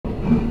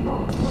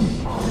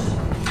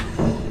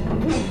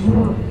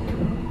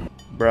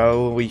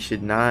Bro, we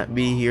should not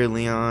be here,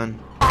 Leon.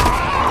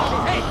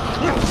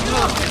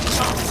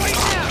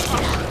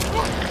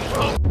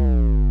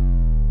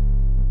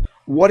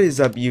 What is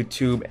up,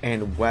 YouTube,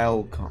 and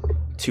welcome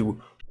to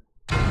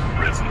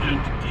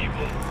Resident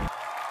Evil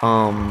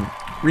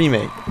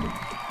Remake.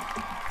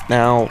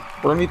 Now,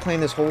 we're gonna be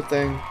playing this whole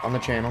thing on the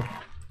channel.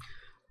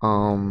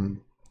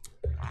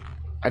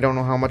 I don't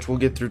know how much we'll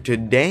get through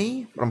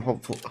today, but I'm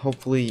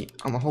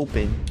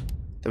hoping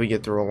that we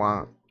get through a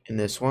lot in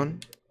this one.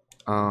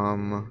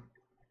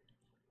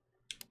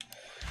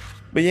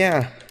 But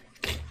yeah,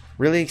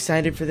 really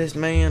excited for this,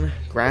 man.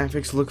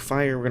 Graphics look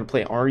fire. We're gonna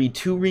play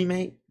RE2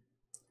 Remake,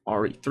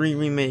 RE3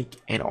 Remake,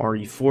 and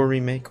RE4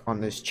 Remake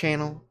on this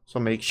channel, so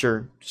make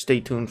sure to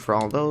stay tuned for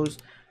all those.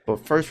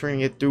 But first, we're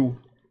gonna get through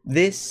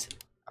this.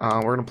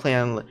 We're gonna play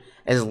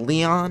as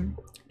Leon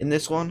in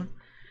this one.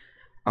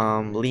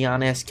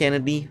 Leon S.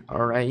 Kennedy.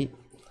 Alright.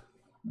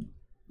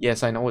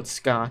 Yes, I know it's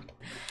Scott.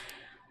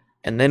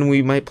 And then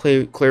we might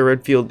play Claire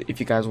Redfield if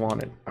you guys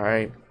want it.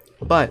 Alright.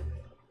 But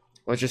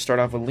let's just start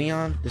off with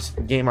Leon. This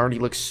game already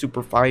looks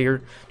super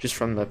fire just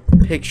from the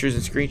pictures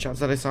and screenshots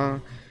that I saw.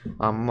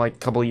 I'm like a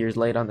couple years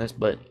late on this,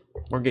 but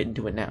we're getting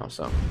to it now,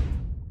 so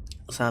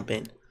let's hop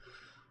in.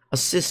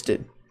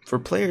 Assisted. For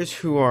players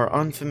who are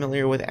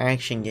unfamiliar with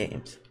action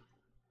games.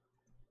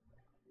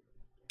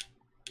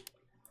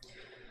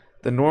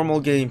 The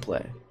normal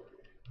gameplay.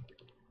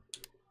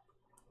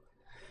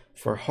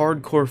 For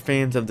hardcore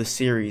fans of the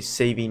series,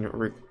 saving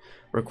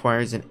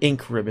requires an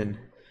ink ribbon,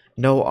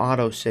 no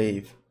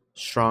autosave,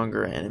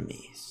 stronger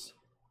enemies.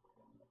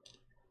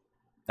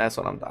 That's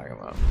what I'm talking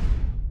about.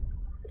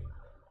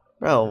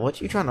 Bro, what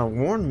you trying to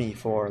warn me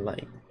for?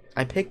 Like,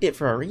 I picked it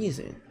for a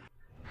reason.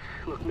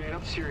 Look, man,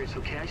 I'm serious,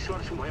 okay? I saw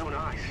this with my own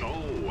eyes.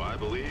 Oh, I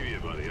believe you,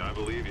 buddy. I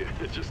believe you.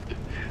 Just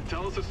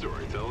tell us a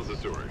story. Tell us a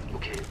story.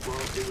 Okay, well,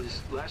 it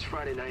was last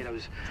Friday night. I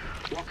was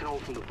walking home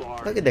from the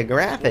bar. Look at the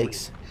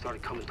graphics. She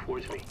started coming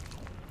towards me.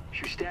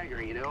 She was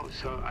staggering, you know,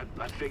 so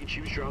I figured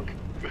she was drunk.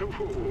 Whoa,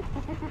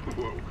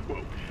 whoa,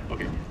 whoa.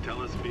 Okay,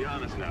 tell us, be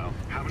honest now.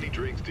 How many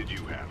drinks did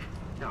you have?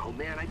 No,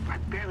 man, I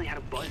barely had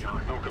a buzz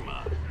on. Oh, come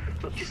on.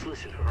 Look, just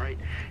listen, all right?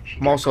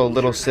 I'm also a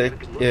little sick.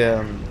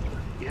 Yeah.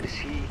 You had to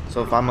see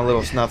So if I'm a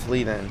little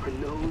snuffly, then her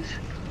nose,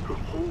 her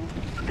whole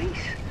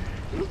face,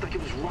 it looked like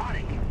it was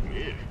rotting.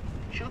 Yeah.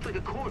 She looked like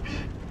a corpse,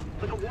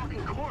 like a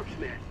walking corpse,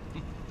 man.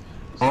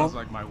 Sounds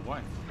like my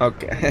wife. I've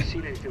okay. never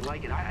seen anything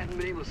like it. I haven't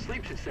been able to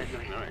sleep since that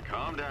night. All right,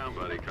 calm down,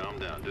 buddy. Calm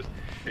down. Just,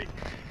 hey,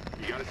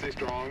 you gotta stay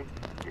strong,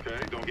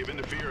 okay? Don't give in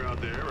to fear out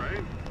there, right?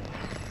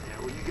 Yeah,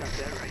 well, you got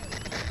that right.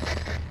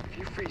 If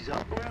you freeze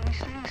up around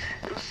these things,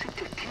 they'll sink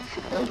their teeth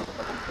in you.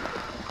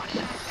 I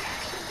should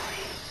attack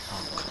somebody.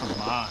 Oh, come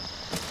on.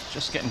 It's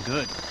just getting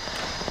good.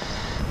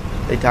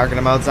 They talking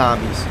about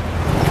zombies.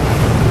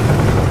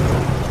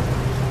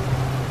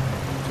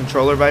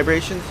 Controller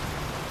vibrations?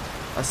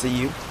 I see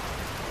you.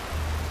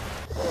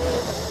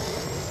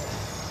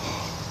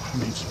 I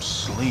need some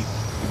sleep.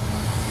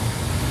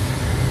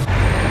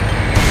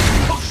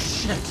 Oh,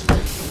 shit.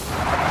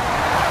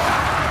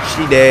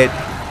 She dead.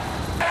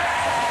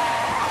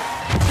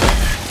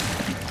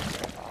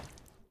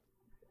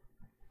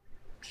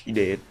 She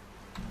dead.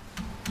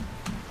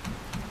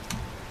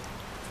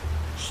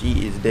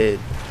 She is dead.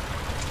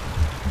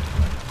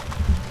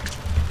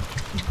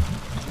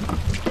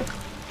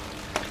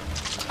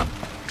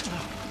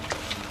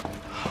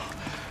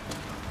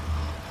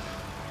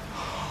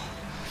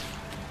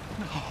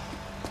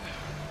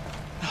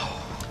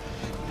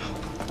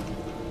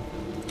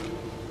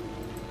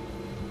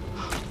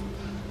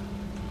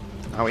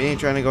 Oh, we ain't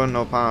trying to go in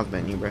no pause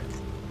menu, bruh.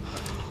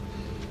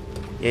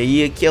 Yeah,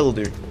 you killed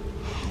her.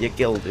 You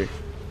killed her.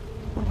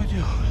 What do I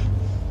do?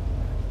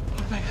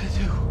 What am I gonna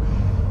do?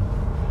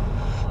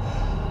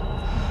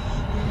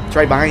 It's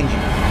right behind you.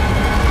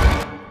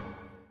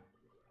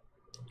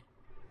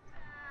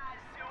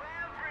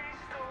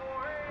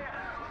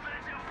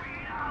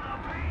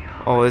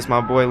 Oh, it's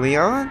my boy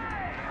Leon?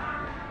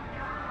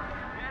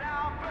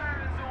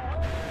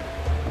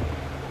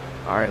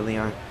 Alright,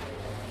 Leon.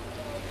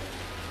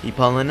 He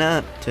pulling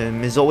up to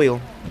Ms. Oil.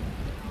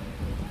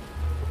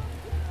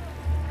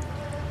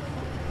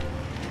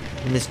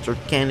 Mr.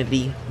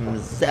 Kennedy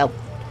himself.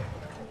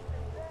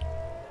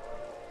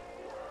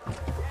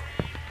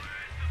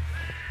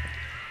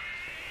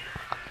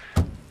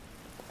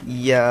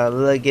 Yeah,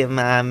 look at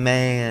my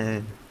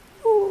man.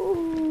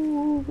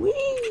 Ooh,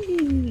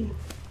 wee.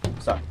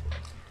 Sorry.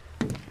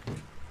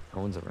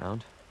 No one's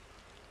around.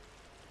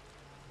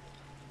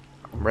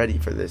 I'm ready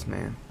for this,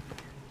 man.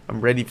 I'm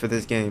ready for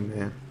this game,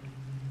 man.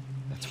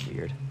 That's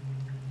weird.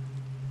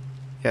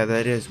 Yeah,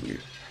 that is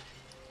weird.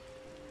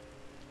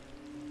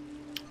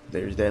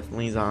 There's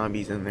definitely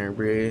zombies in there,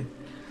 bruh.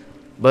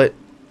 But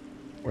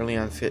we're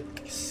Leon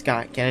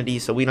Scott Kennedy,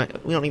 so we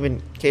don't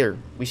even care.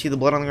 We see the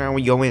blood on the ground,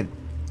 we go in.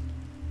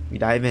 We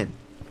dive in.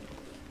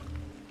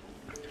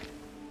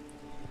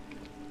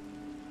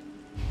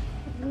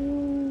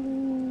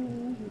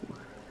 Ooh.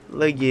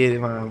 Look at it,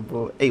 my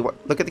boy. Hey, what?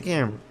 Look at the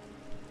camera.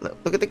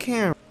 Look at the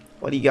camera.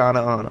 What do you got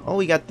on? Oh,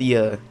 we got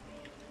the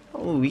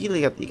Oh,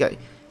 you got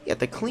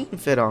the clean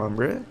fit on,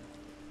 bruh.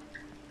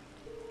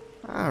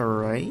 All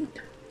right.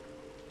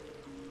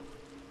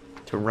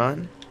 To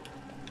run.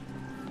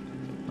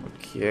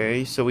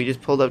 Okay, so we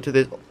just pulled up to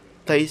this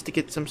place to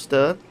get some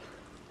stuff.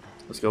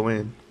 Let's go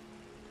in.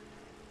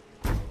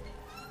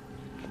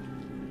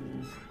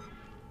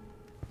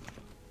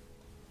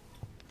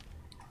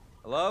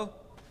 Hello?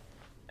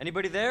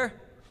 Anybody there?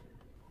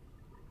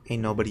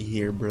 Ain't nobody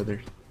here,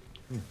 brother.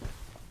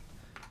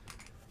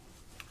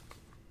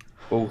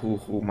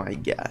 Oh my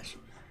gosh.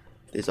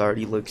 This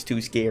already looks too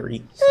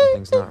scary.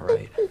 Something's not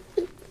right.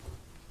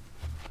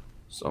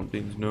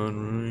 Something's not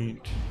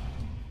right.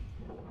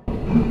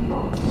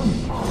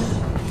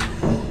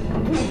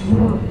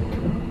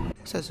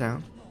 What's that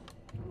sound?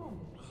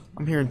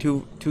 I'm hearing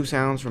two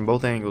sounds from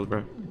both angles,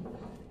 bro.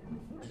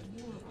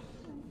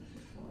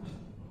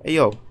 Hey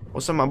yo,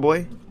 what's up, my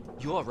boy?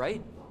 You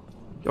alright?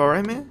 You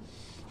alright, man?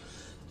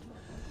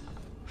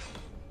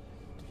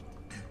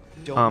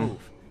 Don't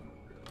move.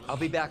 I'll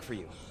be back for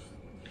you.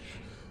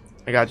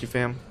 I got you,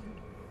 fam.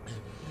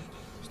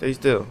 Stay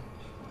still.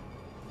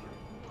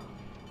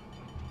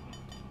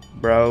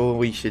 Bro,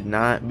 we should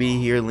not be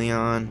here,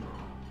 Leon.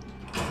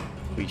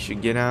 We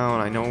should get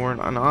out. I know we're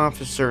an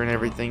officer and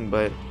everything,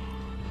 but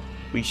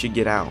we should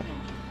get out.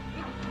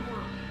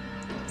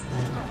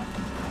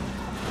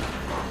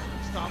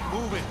 Stop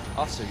moving.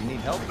 Officer, you need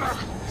help?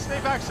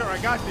 Stay back, sir.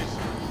 I got this.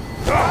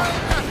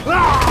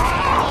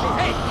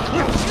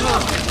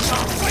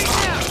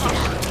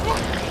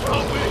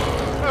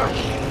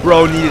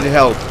 Bro needed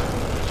help.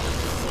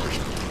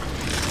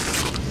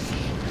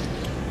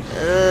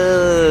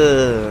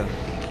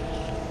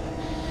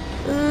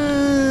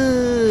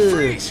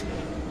 Freeze!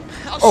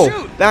 Oh,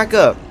 Shoot! back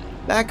up.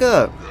 Back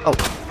up. Oh,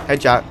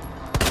 headshot.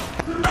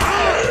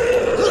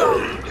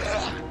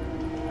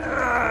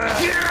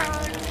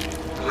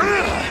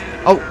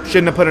 Oh,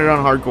 shouldn't have put it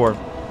on hardcore.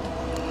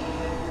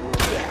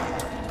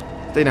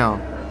 Stay down.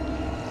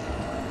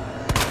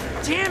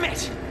 Damn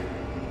it!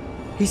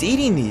 He's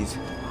eating these.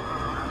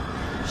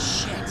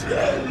 Shit.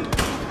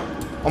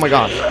 Oh my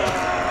god.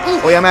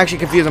 Oh yeah, I'm actually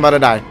confused. I'm about to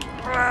die.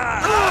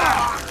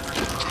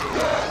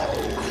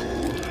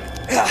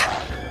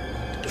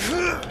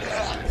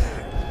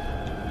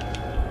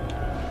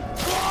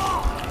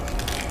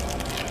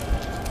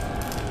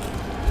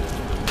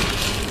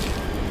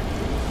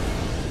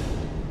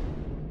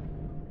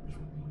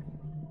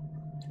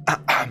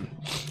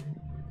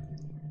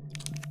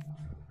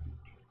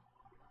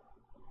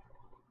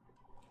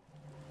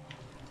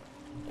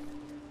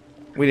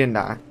 We didn't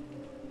die.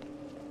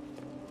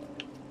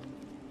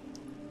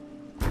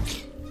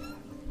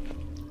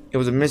 It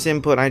was a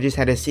misinput. I just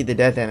had to see the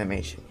death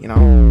animation, you know.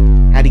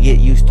 Had to get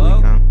used to it,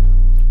 you know.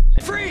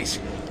 Freeze!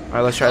 All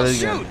right, let's try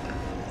this again.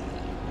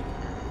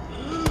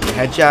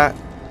 Headshot,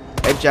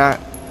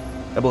 headshot,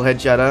 double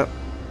headshot up,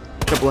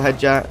 triple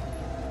headshot,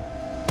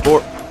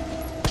 four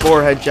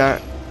headshot,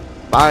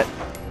 five.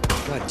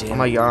 God damn. Oh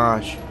my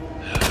gosh,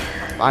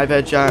 5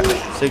 headshot,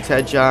 6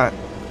 headshot.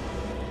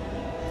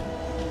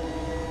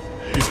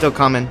 He's still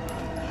coming.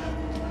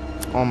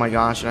 Oh my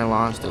gosh, and I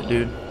lost it,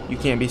 dude. You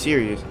can't be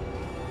serious.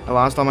 I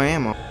lost all my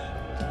ammo.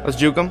 Let's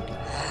juke him.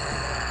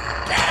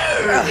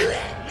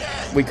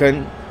 We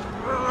couldn't.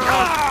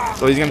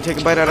 So he's gonna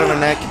take a bite out of our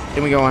neck,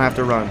 and we gonna have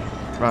to run.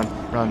 Run,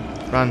 run,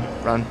 run,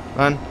 run,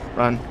 run,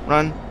 run,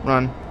 run,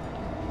 run,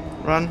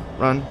 run,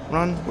 run,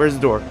 run. Where's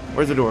the door?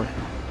 Where's the door?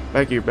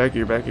 Back here, back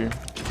here, back here.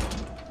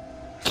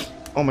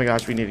 Oh my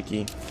gosh, we need a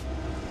key.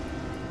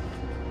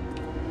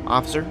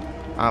 Officer,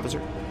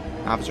 officer,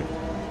 officer,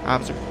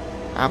 officer,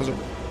 officer,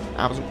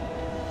 officer.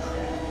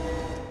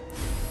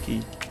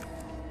 Key.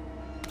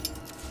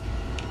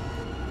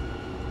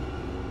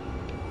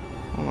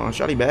 Hold on,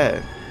 shotty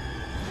bad.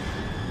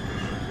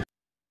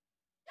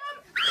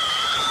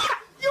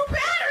 You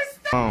better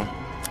stop! Oh.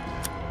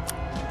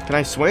 Can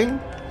I swing?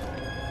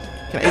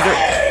 Can I, is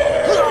there...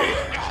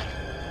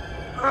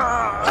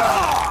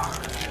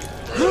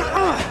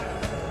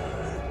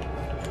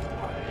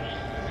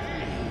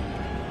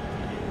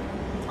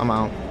 I'm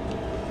out.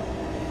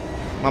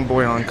 My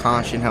boy on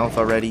caution health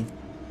already.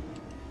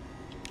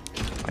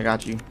 I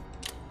got you.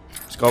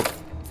 Scope.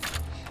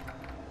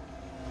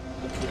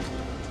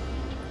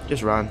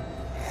 Just run.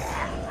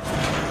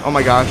 Oh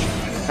my gosh.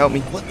 Help me.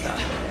 What the?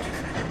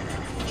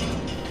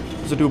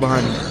 There's a dude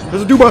behind me.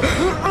 There's a dude behind.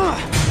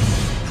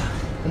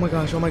 Oh my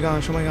gosh, oh my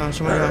gosh, oh my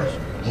gosh, oh my gosh.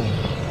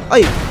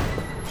 Hey!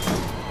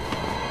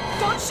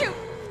 Don't shoot!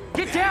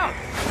 Get down!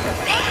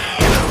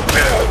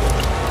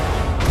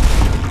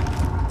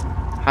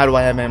 How do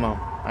I have ammo?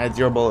 I had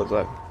 0 bullets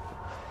left.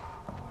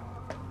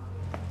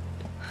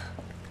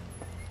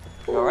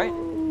 You alright?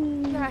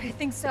 Yeah, I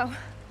think so.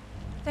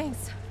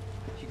 Thanks.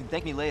 You can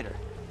thank me later,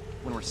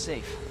 when we're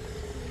safe.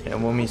 Yeah,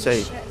 when we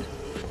safe.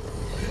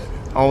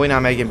 Oh, we're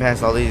not making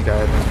past all these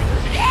guys.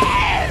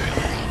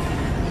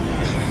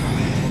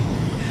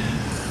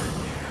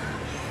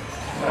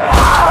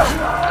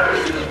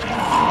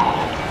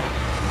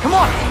 Come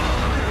on!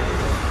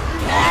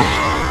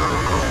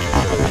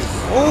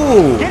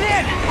 Oh! Get in!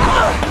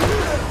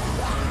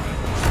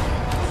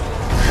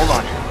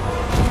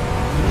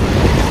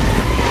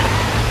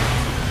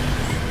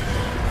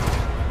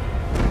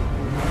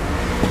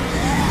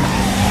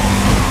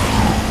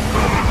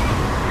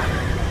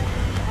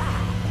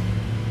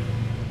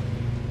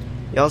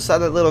 Y'all saw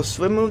that little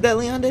swim move that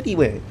Leon did? He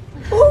went.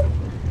 What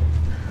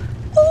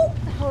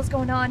the hell is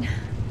going on?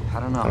 I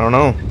don't know. I don't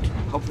know.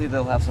 Hopefully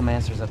they'll have some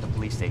answers at the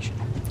police station.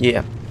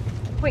 Yeah.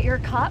 Wait, you're a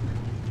cop?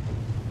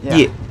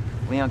 Yeah.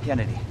 Leon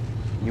Kennedy.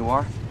 You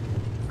are?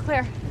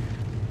 Claire.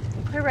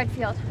 Claire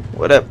Redfield.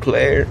 What up,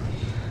 Claire?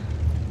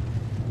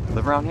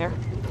 Live around here?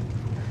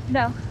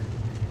 No.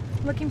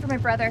 I'm looking for my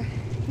brother.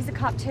 He's a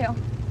cop too.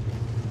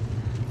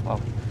 Well,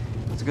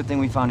 it's a good thing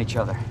we found each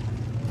other.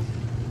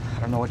 I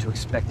don't know what to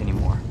expect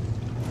anymore.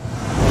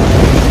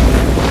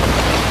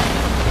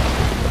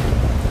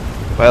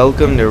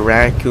 Welcome to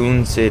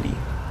Raccoon City.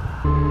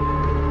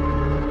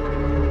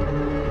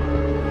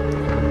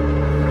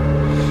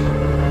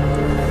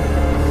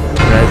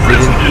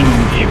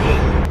 Resident Evil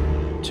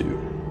 2.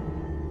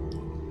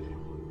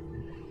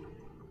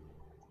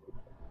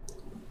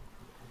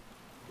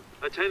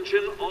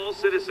 Attention all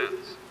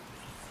citizens.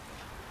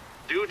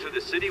 Due to the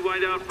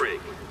citywide outbreak,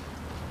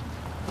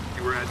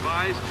 you are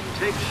advised to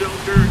take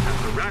shelter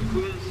at the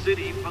Raccoon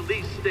City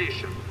Police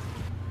Station.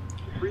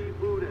 Free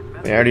food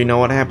and We already know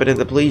what happened at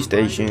the police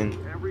station.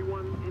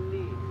 everyone in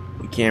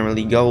need. We can't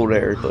really go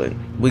there, but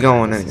we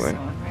going anyway.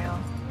 Unreal.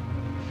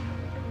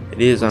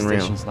 It is The unreal.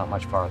 station's not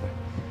much farther.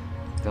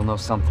 They'll know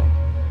something.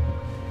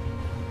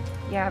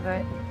 Yeah,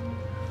 but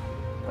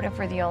what if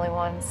we're the only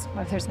ones?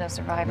 What if there's no No,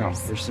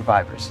 survivors? there's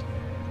survivors.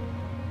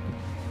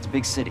 It's a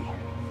big city.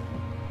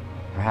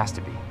 There has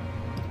to be.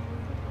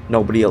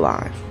 Nobody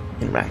alive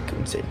in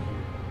Raccoon City.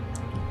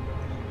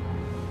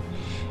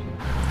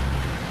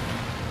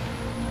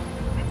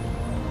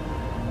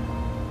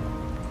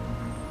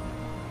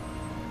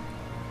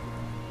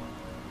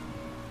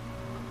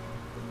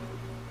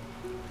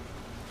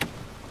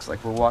 Looks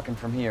like we're walking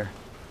from here.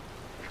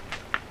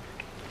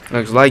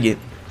 Looks like it.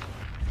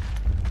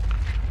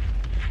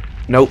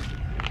 Nope.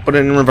 Put it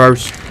in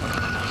reverse.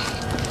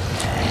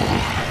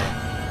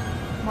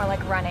 More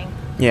like running.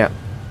 Yeah.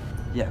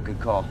 Yeah, good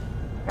call.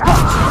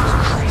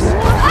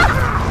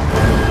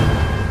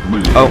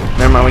 Oh,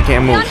 never mind. We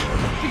can't move.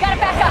 We gotta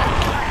back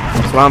up.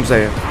 That's what I'm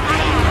saying.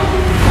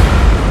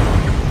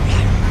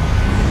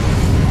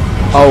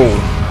 Oh.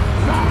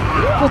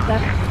 What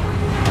the?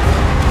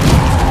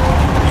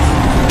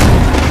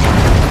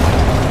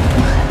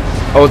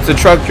 Oh, it's the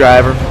truck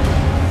driver.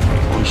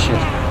 Holy shit.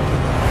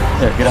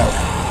 There, get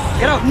out.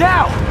 Get out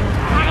now!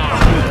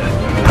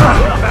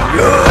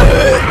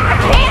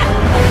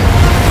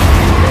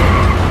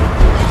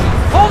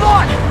 Hold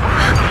on!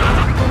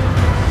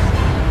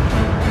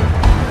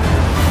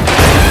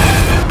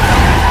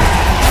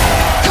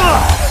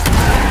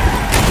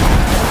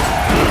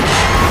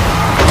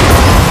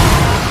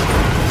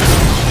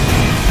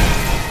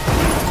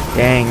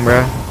 Dang,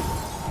 bruh.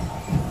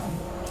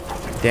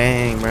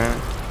 Dang,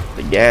 bruh.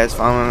 The gas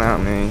falling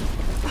out, man.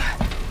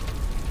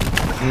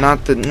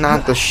 Not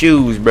the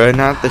shoes, bruh.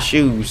 Not the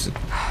shoes.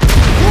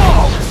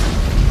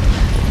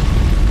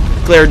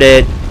 Claire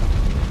dead.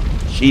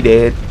 She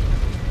dead.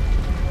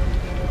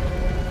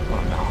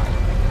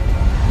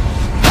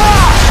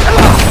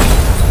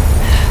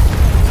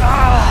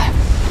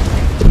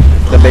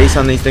 The base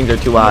on these things are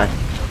too high.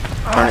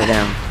 Turn it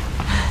down.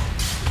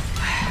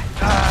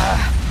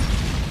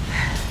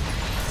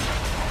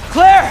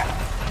 Claire!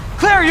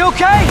 Claire, are you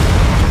okay?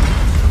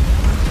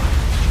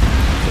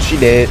 She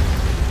dead.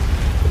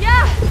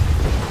 Yeah!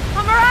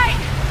 I'm alright!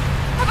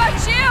 How about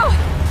you?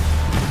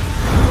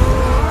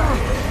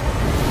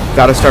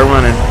 Gotta start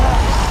running.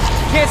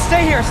 Can't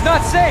stay here, it's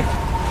not safe.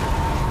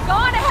 Go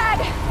on ahead!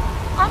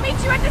 I'll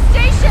meet you at the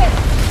station!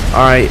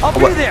 Alright. I'll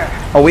be there.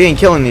 Oh, we ain't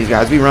killing these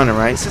guys. We running,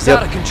 right? This is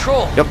out of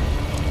control. Yep.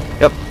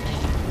 Yep.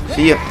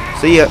 See ya.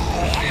 See ya.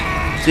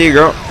 See ya,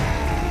 girl.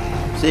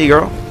 See ya,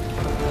 girl.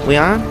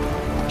 Leon?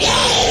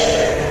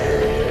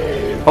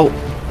 Oh,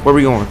 where are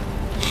we going?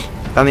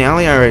 Down the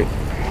alley? Alright.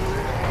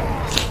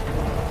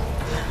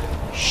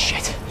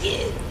 Shit.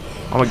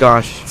 Oh my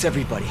gosh. It's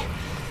everybody.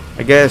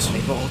 I guess.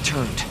 They've all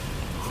turned.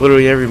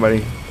 Literally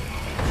everybody.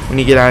 We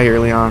need to get out of here,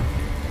 Leon.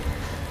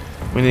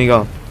 We need to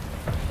go.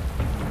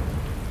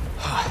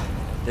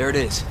 There it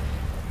is.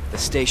 The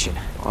station.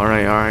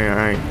 Alright, alright,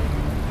 alright.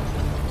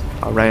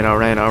 Alright,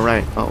 alright,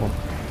 alright. Uh-oh.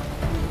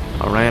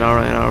 Alright,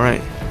 alright,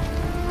 alright.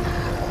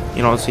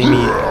 You don't see me.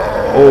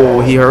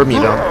 Oh, he heard me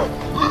though.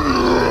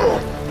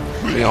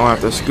 We don't have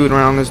to scoot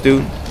around this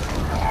dude.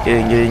 Get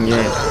in, get in,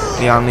 get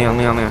in. Leon, Leon,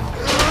 Leon, Leon.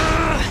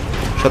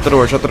 Shut the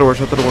door, shut the door,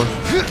 shut the door.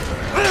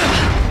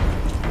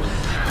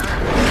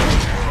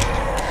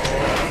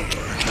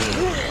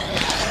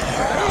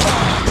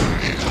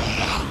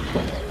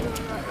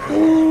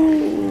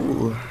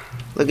 Ooh.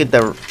 Look at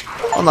the...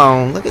 Hold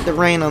on, look at the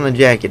rain on the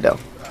jacket though.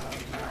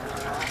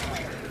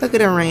 Look at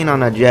the rain on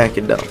the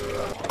jacket though.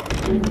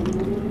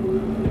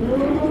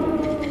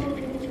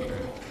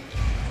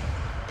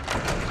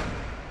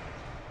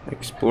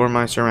 Explore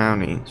my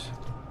surroundings.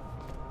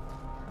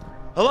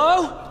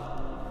 Hello?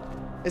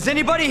 Is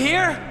anybody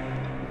here?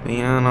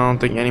 Yeah, I don't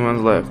think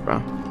anyone's left,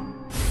 bro.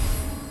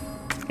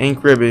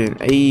 Ink ribbon.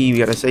 Hey, we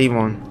gotta save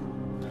one.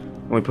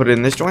 Can we put it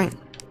in this joint?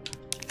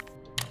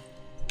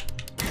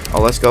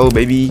 Oh, let's go,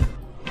 baby.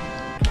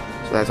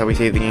 So that's how we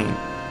save the game.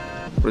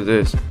 What is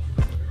this?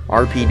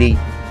 RPD.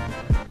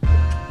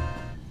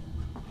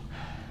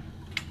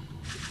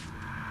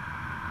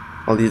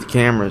 All these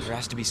cameras. There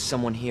has to be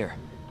someone here.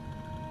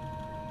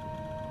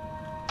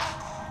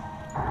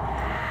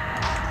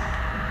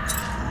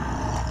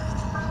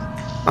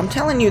 I'm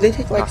telling you, they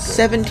take like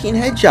 17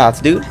 headshots,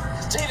 dude.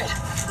 David,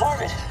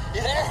 Marvin,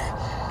 you there?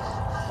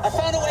 I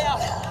found a way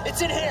out.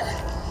 It's in here.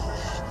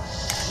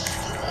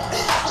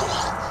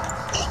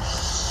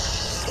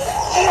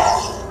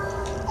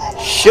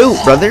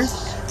 Shoot, brother.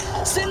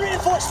 Send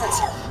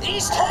reinforcements.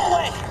 East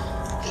hallway.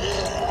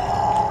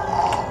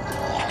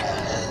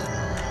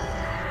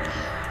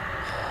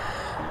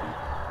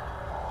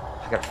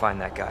 I gotta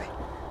find that guy.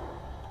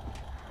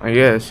 I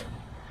guess.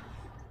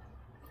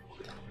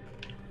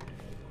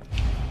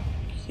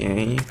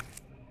 Okay.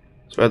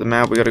 So at the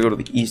map, we gotta go to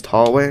the east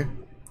hallway.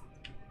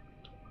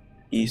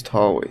 East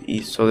hallway.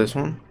 East. So this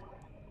one.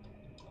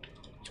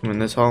 So I'm in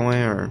this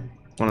hallway or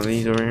one of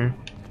these over here.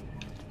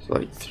 So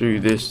like through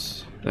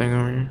this thing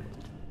over here.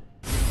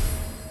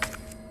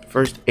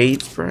 First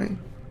aid spray.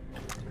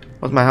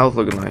 What's my health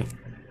looking like?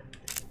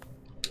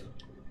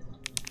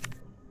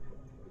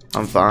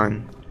 I'm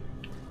fine.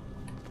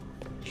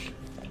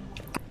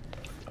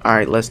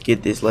 Alright, let's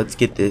get this. Let's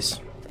get this.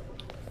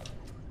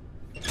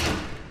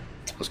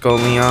 Let's go,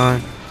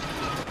 Leon.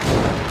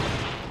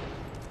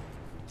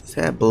 Is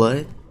that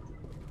blood?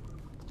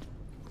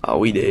 Oh,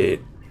 we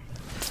did.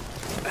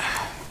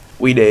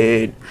 We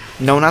did.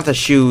 No, not the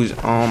shoes.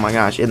 Oh my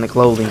gosh, in the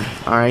clothing.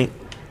 Alright.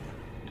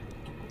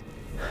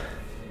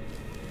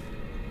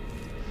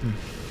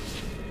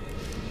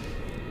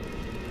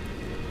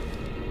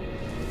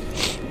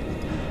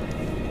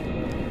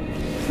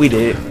 We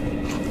did.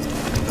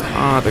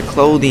 Ah, the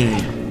clothing.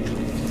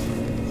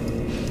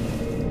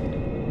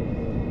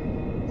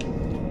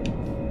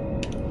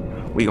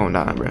 We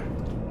gonna die, bruh.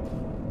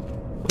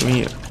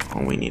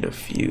 We need a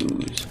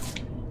fuse.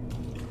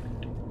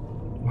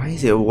 Why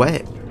is it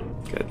wet?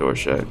 Get that door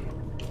shut.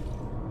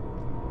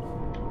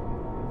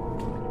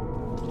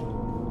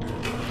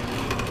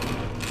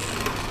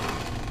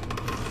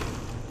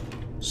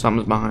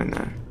 Something's behind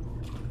that.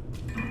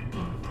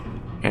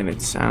 And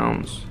it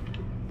sounds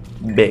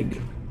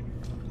big.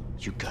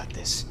 You got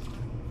this.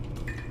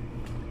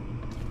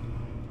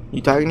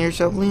 You talking to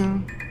yourself,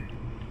 Leon?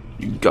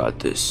 You got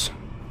this.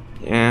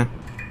 Yeah.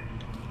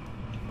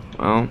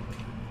 Well.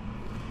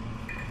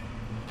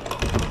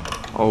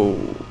 Oh.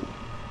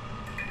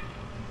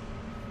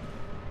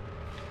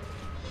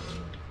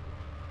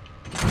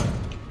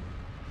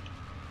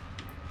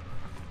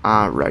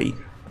 Alright.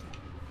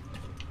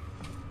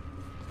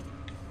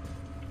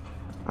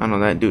 I know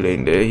that dude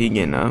ain't dead. He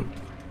getting up.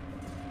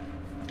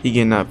 He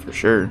getting up for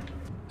sure.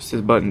 What's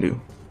this button do?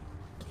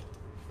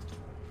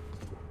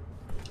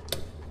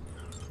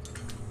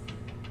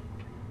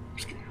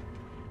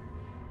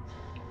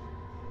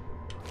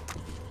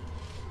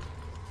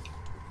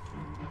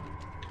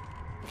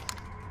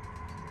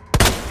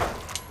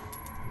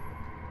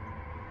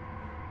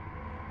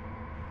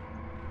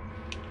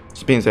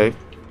 Just being safe.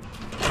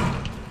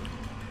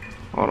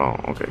 Hold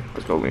on. Okay,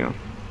 let's go, Leon.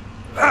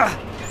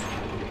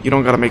 You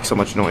don't gotta make so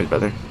much noise,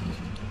 brother.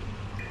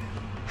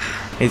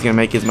 He's gonna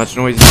make as much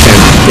noise as he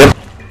can. Yep.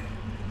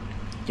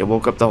 You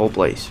woke up the whole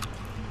place.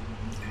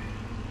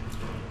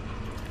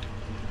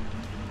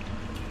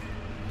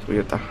 So we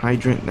got the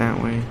hydrant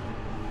that way.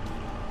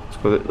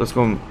 Let's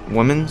go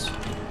women's.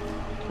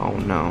 Oh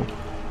no.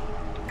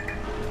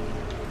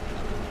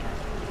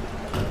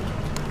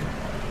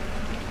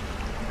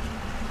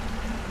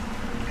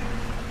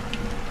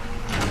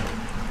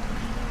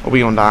 Oh, we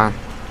gonna die.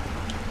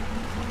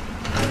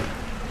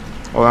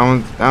 Oh,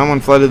 that one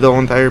flooded the whole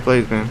entire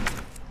place, man.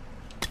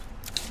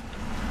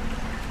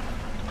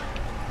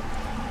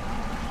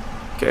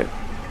 Okay.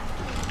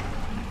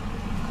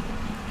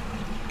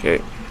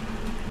 Okay.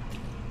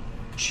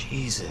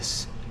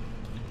 Jesus.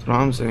 That's what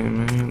I'm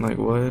saying, man. Like,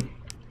 what?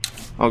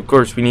 Oh, of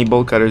course, we need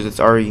bolt cutters. It's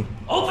RE.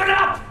 Open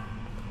up!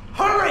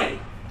 Hurry!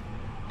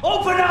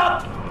 Open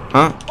up!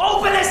 Huh?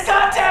 Open this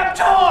goddamn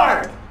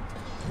door!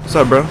 What's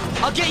up, bro?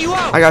 I'll get you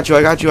out. I got you.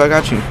 I got you. I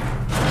got you.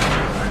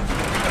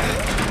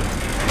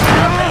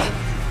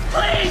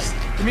 Please!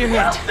 Give me your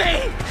hand. Help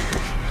me!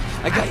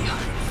 I got you.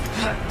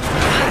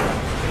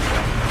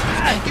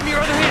 Give me your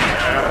other hand.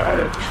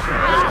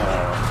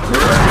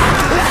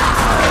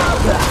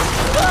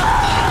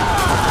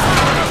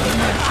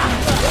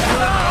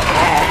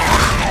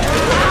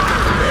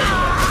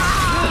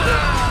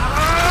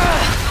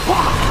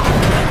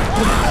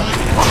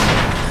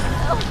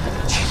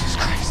 Jesus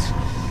Christ.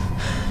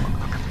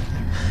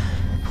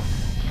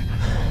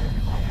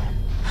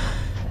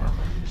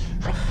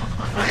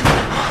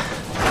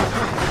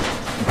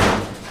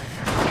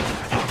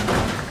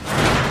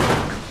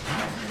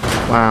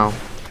 Wow.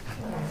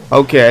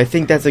 Okay, I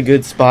think that's a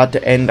good spot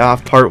to end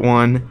off part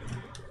 1.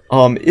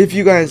 If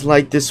you guys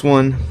like this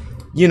one,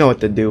 you know what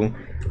to do.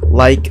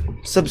 Like,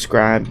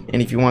 subscribe,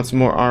 and if you want some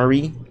more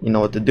RE, you know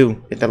what to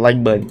do. Hit that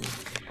like button.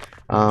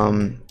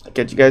 I'll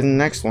catch you guys in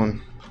the next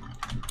one.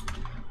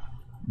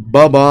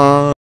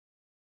 Bye-bye.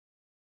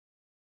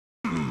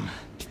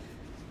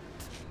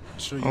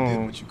 sure you did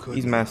Oh, what you could.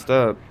 he's messed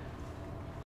up.